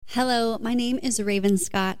Hello, my name is Raven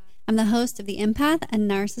Scott. I'm the host of the Empath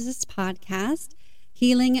and Narcissist podcast,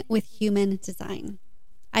 Healing with Human Design.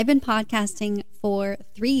 I've been podcasting for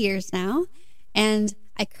 3 years now, and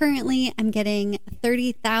I currently am getting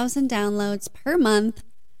 30,000 downloads per month,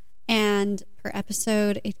 and per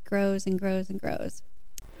episode, it grows and grows and grows.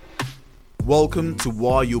 Welcome to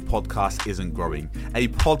Why Your Podcast Isn't Growing, a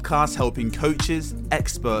podcast helping coaches,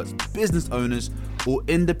 experts, business owners, or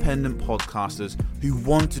independent podcasters who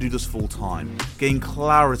want to do this full time, gain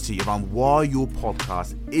clarity around why your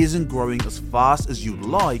podcast isn't growing as fast as you'd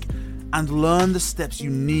like, and learn the steps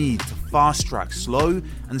you need to fast track slow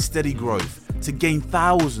and steady growth to gain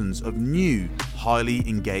thousands of new, highly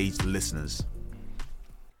engaged listeners.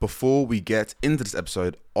 Before we get into this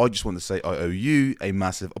episode, I just want to say I owe you a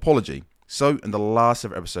massive apology. So in the last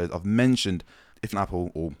several episodes, I've mentioned if an Apple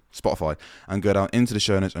or Spotify, and go down into the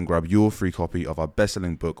show notes and grab your free copy of our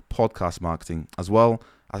best-selling book, Podcast Marketing, as well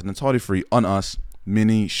as an entirely free On Us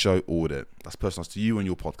mini show audit that's personalized to you and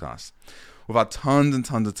your podcast. We've had tons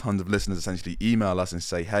of listeners essentially email us and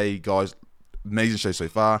say, hey guys, amazing show so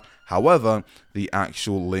far. However, the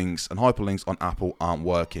actual links and hyperlinks on Apple aren't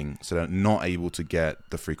working, so they're not able to get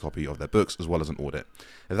the free copy of their books as well as an audit.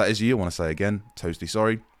 If that is you, I want to say again, totally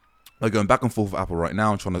sorry. They're going back and forth with Apple right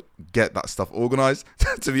now and trying to get that stuff organized.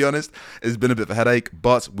 To be honest, it's been a bit of a headache,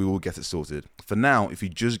 but we will get it sorted. For now, if you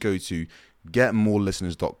just go to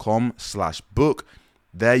getmorelisteners.com/book,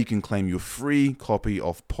 there you can claim your free copy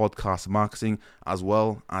of Podcast Marketing as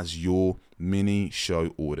well as your mini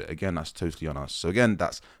show audit. Again, that's totally on us. So again,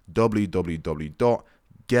 that's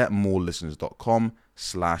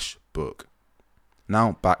www.getmorelisteners.com/book.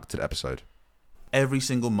 Now back to the episode. Every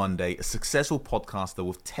single Monday, a successful podcaster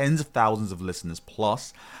with tens of thousands of listeners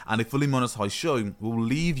plus and a fully monetized show will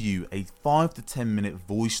leave you a 5 to 10 minute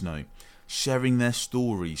voice note sharing their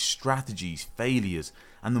stories, strategies, failures,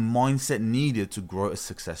 and the mindset needed to grow a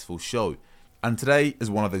successful show. And today is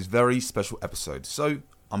one of those very special episodes. So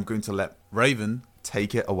I'm going to let Raven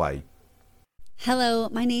take it away. Hello,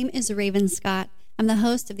 my name is Raven Scott. I'm the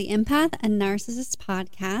host of the Empath and Narcissist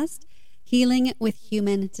podcast, Healing with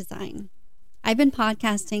Human Design. I've been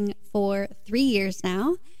podcasting for 3 years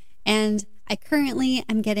now, and I currently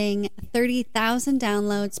am getting 30,000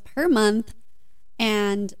 downloads per month,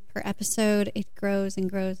 and per episode, it grows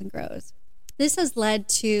and grows and grows. This has led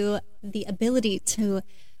to the ability to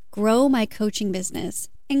grow my coaching business,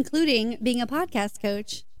 including being a podcast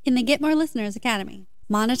coach in the Get More Listeners Academy,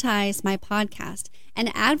 monetize my podcast,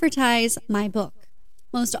 and advertise my book.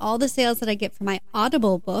 Most all the sales that I get from my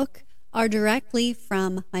Audible book are directly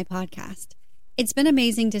from my podcast. It's been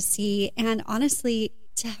amazing to see, and honestly,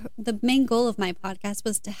 the main goal of my podcast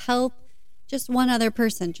was to help just one other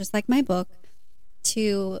person, just like my book,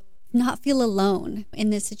 to not feel alone in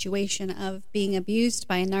this situation of being abused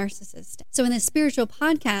by a narcissist. So in this spiritual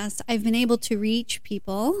podcast, I've been able to reach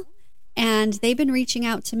people, and they've been reaching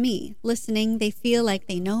out to me, listening. They feel like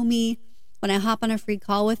they know me. When I hop on a free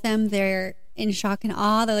call with them, they're in shock and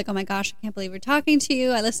awe. They're like, oh my gosh, I can't believe we're talking to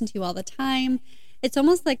you. I listen to you all the time. It's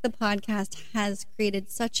almost like the podcast has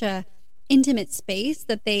created such a intimate space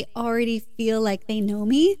that they already feel like they know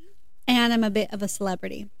me and I'm a bit of a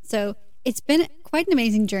celebrity. So it's been quite an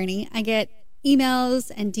amazing journey. I get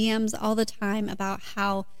emails and DMs all the time about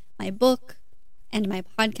how my book and my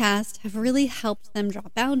podcast have really helped them draw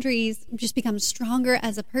boundaries, just become stronger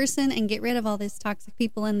as a person and get rid of all these toxic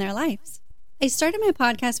people in their lives. I started my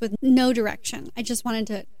podcast with no direction. I just wanted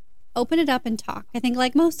to open it up and talk. I think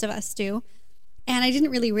like most of us do. And I didn't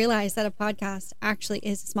really realize that a podcast actually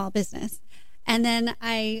is a small business. And then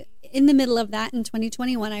in the middle of that in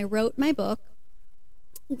 2021, I wrote my book.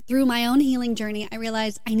 Through my own healing journey, I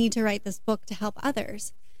realized I need to write this book to help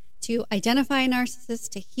others, to identify narcissists,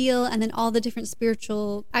 to heal, and then all the different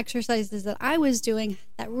spiritual exercises that I was doing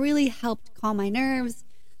that really helped calm my nerves,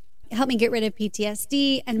 helped me get rid of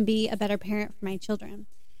PTSD, and be a better parent for my children.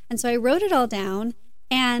 And so I wrote it all down,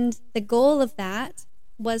 and the goal of that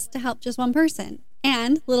was to help just one person.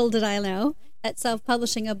 And little did I know that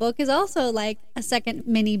self-publishing a book is also like a second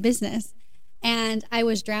mini business. And I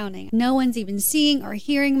was drowning. No one's even seeing or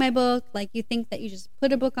hearing my book. Like you think that you just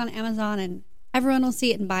put a book on Amazon and everyone will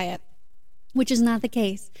see it and buy it, which is not the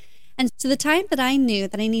case. And so the time that I knew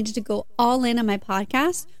that I needed to go all in on my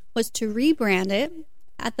podcast was to rebrand it.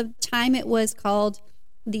 At the time it was called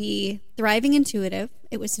The Thriving Intuitive.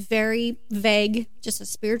 It was very vague, just a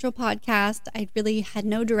spiritual podcast. I really had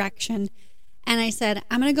no direction. And I said,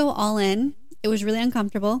 I'm going to go all in. It was really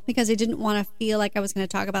uncomfortable because I didn't want to feel like I was going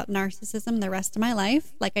to talk about narcissism the rest of my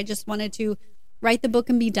life. Like I just wanted to write the book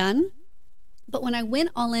and be done. But when I went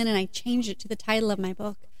all in and I changed it to the title of my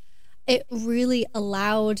book, it really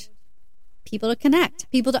allowed people to connect,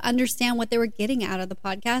 people to understand what they were getting out of the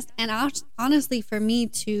podcast. And honestly, for me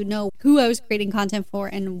to know who I was creating content for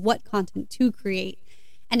and what content to create.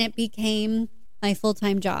 And it became my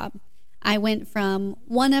full-time job. I went from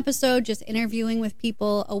one episode just interviewing with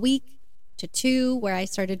people a week to 2, where I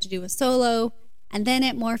started to do a solo. And then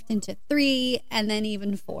it morphed into 3 and then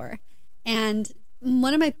even 4. And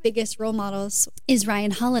one of my biggest role models is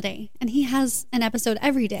Ryan Holiday, and he has an episode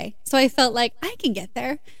every day. So I felt like I can get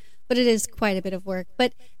there, but it is quite a bit of work.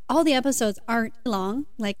 But all the episodes aren't long.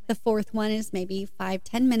 Like the 4th one is maybe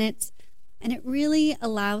 5-10 minutes. And it really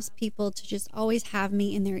allows people to just always have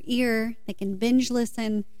me in their ear. They can binge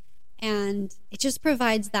listen. And it just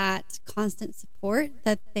provides that constant support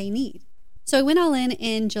that they need. So I went all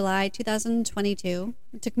in July 2022.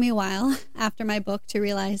 It took me a while after my book to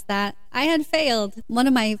realize that I had failed. One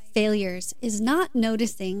of my failures is not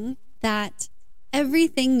noticing that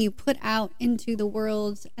everything you put out into the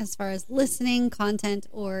world as far as listening, content,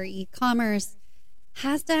 or e-commerce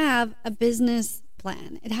has to have a business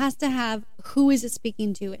plan. It has to have who is it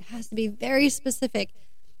speaking to. It has to be very specific.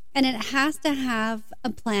 And it has to have a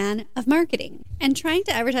plan of marketing. And trying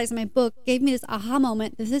to advertise my book gave me this aha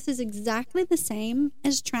moment that this is exactly the same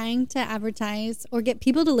as trying to advertise or get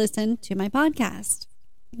people to listen to my podcast.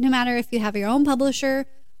 No matter if you have your own publisher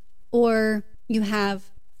or you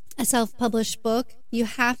have a self-published book, you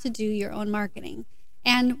have to do your own marketing.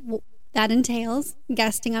 And that entails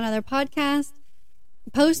guesting on other podcasts.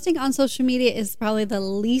 Posting on social media is probably the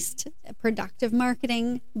least productive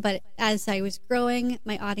marketing, but as I was growing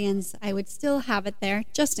my audience, I would still have it there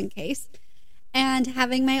just in case. And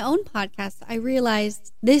having my own podcast, I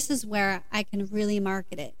realized this is where I can really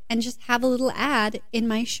market it and just have a little ad in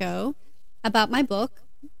my show about my book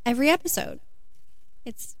every episode.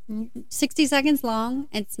 It's 60 seconds long.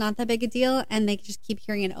 It's not that big a deal, and they just keep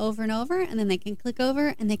hearing it over and over, and then they can click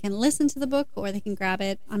over and they can listen to the book, or they can grab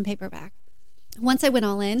it on paperback. Once I went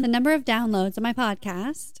all in, the number of downloads of my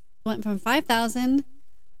podcast went from 5,000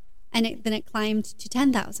 and then it climbed to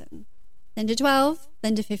 10,000, then to 12,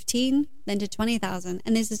 then to 15, then to 20,000.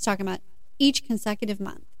 And this is talking about each consecutive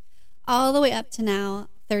month, all the way up to now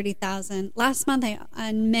 30,000. Last month,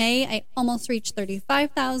 in May, I almost reached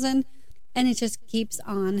 35,000, and it just keeps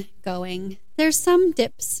on going. There's some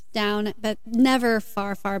dips down, but never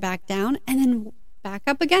far, far back down, and then back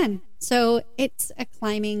up again. So it's a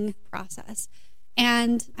climbing process.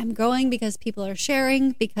 And I'm growing because people are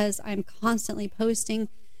sharing, because I'm constantly posting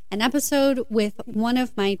an episode with one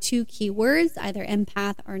of my 2 keywords, either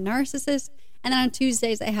empath or narcissist. And then on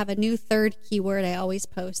Tuesdays, I have a new 3rd keyword I always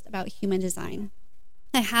post about human design.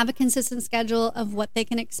 I have a consistent schedule of what they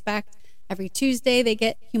can expect. Every Tuesday, they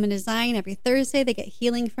get human design. Every Thursday, they get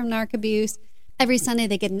healing from narc abuse. Every Sunday,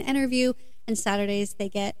 they get an interview. And Saturdays, they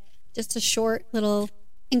get just a short little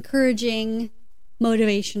encouraging,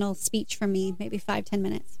 motivational speech from me, maybe 5-10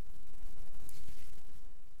 minutes.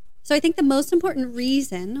 So I think the most important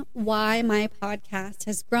reason why my podcast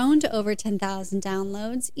has grown to over 10,000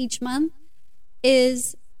 downloads each month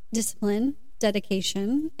is discipline,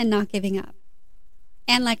 dedication, and not giving up.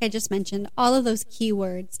 And like I just mentioned, all of those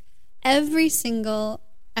keywords, every single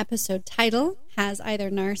episode title has either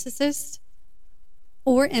narcissist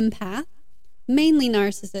or empath, mainly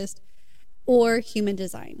narcissist, or human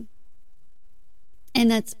design. And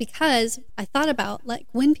that's because I thought about, like,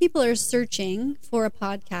 when people are searching for a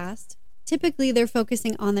podcast, typically they're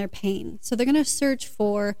focusing on their pain. So they're going to search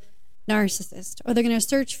for narcissist, or they're going to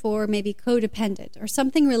search for maybe codependent or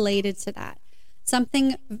something related to that.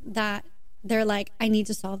 Something that they're like, I need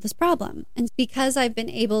to solve this problem. And because I've been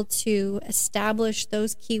able to establish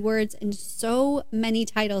those keywords in so many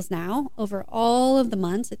titles now over all of the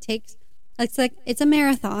months, it's a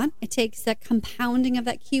marathon. It takes that compounding of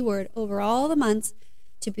that keyword over all the months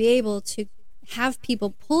to be able to have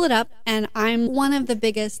people pull it up. And I'm one of the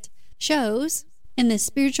biggest shows in the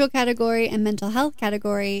spiritual category and mental health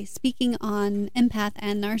category speaking on empath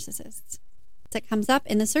and narcissists. That comes up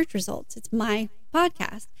in the search results. It's my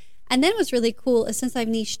podcast. And then what's really cool is, since I've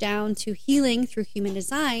niched down to healing through human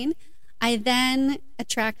design, I then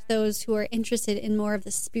attract those who are interested in more of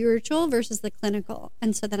the spiritual versus the clinical.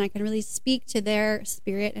 And so then I can really speak to their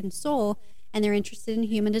spirit and soul, and they're interested in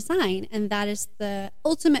human design. And that is the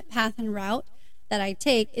ultimate path and route that I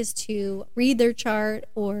take, is to read their chart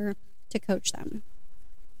or to coach them.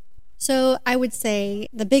 So I would say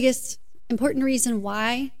the biggest important reason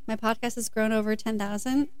why my podcast has grown over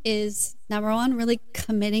 10,000 is, number one, really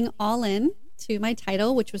committing all in to my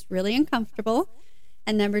title, which was really uncomfortable.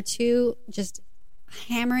 And number two, just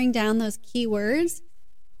hammering down those keywords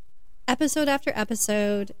episode after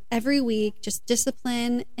episode, every week, just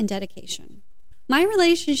discipline and dedication. My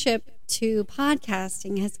relationship to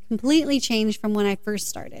podcasting has completely changed from when I first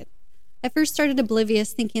started. I first started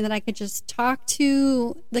oblivious, thinking that I could just talk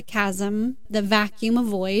to the chasm, the vacuum, a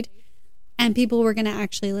void, and people were going to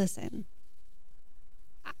actually listen.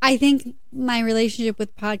 I think my relationship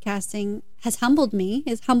with podcasting has humbled me,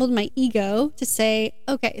 has humbled my ego to say,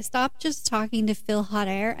 okay, stop just talking to fill hot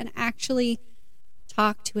air and actually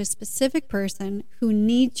talk to a specific person who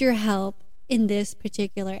needs your help in this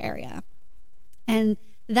particular area. And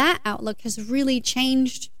that outlook has really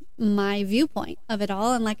changed my viewpoint of it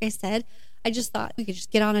all. And like I said, I just thought we could just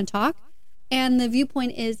get on and talk. And the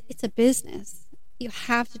viewpoint is it's a business. You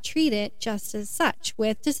have to treat it just as such,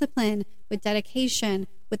 with discipline, with dedication,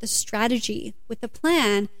 with a strategy, with a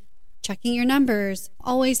plan, checking your numbers,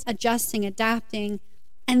 always adjusting, adapting.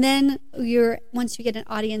 And then once you get an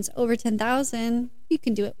audience over 10,000, you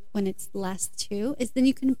can do it when it's less too, is then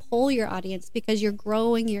you can poll your audience because you're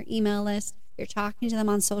growing your email list, you're talking to them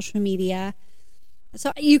on social media.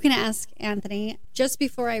 So you can ask Anthony, just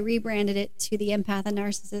before I rebranded it to the Empath and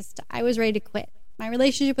Narcissist, I was ready to quit. My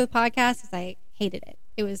relationship with podcasts is I hated it.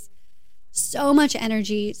 It was so much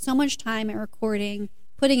energy, so much time at recording,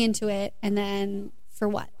 putting into it, and then for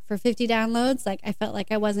what? For 50 downloads? Like I felt like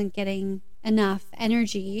I wasn't getting enough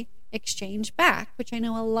energy exchange back, which I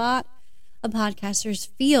know a lot of podcasters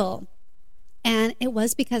feel. And it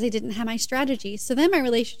was because I didn't have my strategy. So then my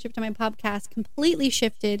relationship to my podcast completely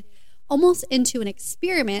shifted almost into an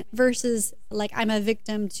experiment versus like I'm a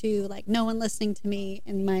victim to like no one listening to me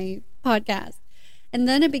in my podcast. And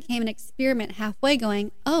then it became an experiment halfway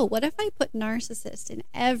going, oh, what if I put narcissist in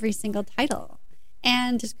every single title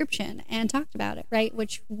and description and talked about it, right?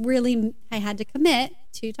 Which really I had to commit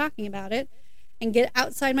to talking about it and get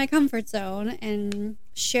outside my comfort zone and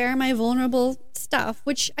share my vulnerable stuff,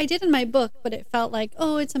 which I did in my book, but it felt like,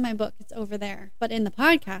 oh, it's in my book, it's over there. But in the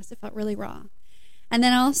podcast, it felt really raw. And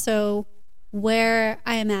then also where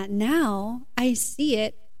I am at now, I see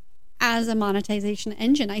it as a monetization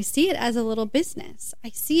engine. I see it as a little business. I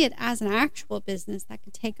see it as an actual business that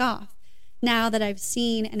could take off now that I've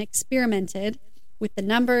seen and experimented with the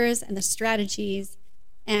numbers and the strategies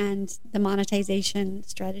and the monetization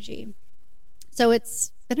strategy. So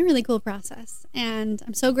it's been a really cool process. And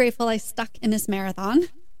I'm so grateful I stuck in this marathon.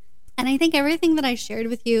 And I think everything that I shared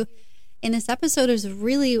with you in this episode is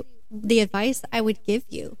really the advice I would give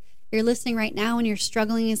you. You're listening right now and you're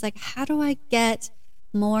struggling. Is like, how do I get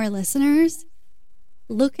more listeners?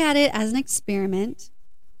 Look at it as an experiment,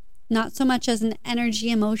 not so much as an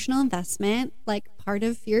energy, emotional investment, like part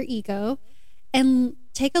of your ego, and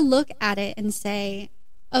take a look at it and say,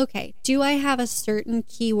 okay, do I have a certain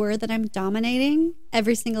keyword that I'm dominating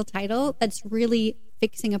every single title that's really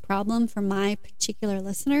fixing a problem for my particular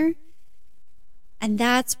listener? And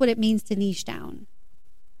that's what it means to niche down.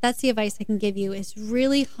 That's the advice I can give you, is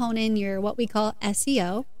really hone in your what we call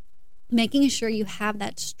SEO, making sure you have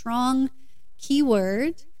that strong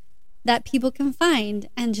keyword that people can find,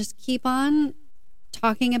 and just keep on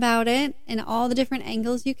talking about it in all the different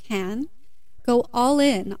angles you can. Go all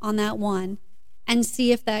in on that one and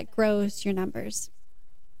see if that grows your numbers.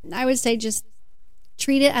 I would say just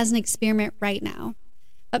treat it as an experiment right now,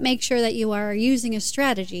 but make sure that you are using a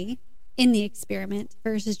strategy in the experiment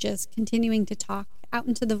versus just continuing to talk out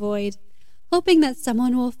into the void, hoping that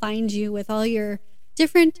someone will find you with all your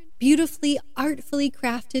different, beautifully, artfully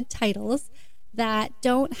crafted titles that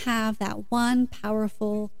don't have that one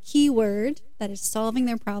powerful keyword that is solving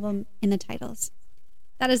their problem in the titles.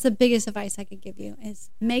 That is the biggest advice I could give you, is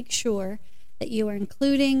make sure that you are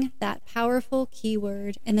including that powerful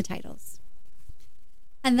keyword in the titles.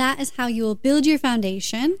 And that is how you will build your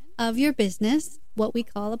foundation of your business, what we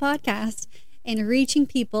call a podcast, and reaching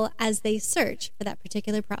people as they search for that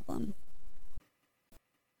particular problem.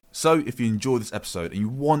 So if you enjoyed this episode and you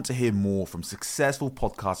want to hear more from successful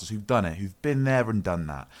podcasters who've done it, who've been there and done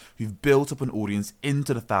that, who've built up an audience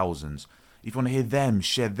into the thousands, if you want to hear them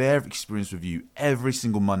share their experience with you every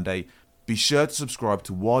single Monday, be sure to subscribe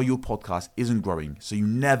to Why Your Podcast Isn't Growing so you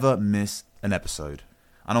never miss an episode.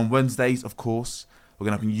 And on Wednesdays, of course, we're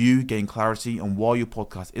going to help you gain clarity on why your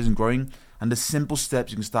podcast isn't growing and the simple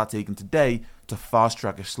steps you can start taking today to fast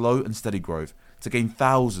track a slow and steady growth to gain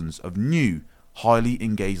thousands of new, highly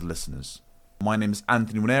engaged listeners. My name is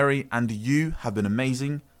Anthony Winery, and you have been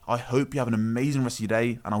amazing. I hope you have an amazing rest of your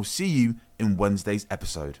day, and I'll see you in Wednesday's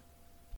episode.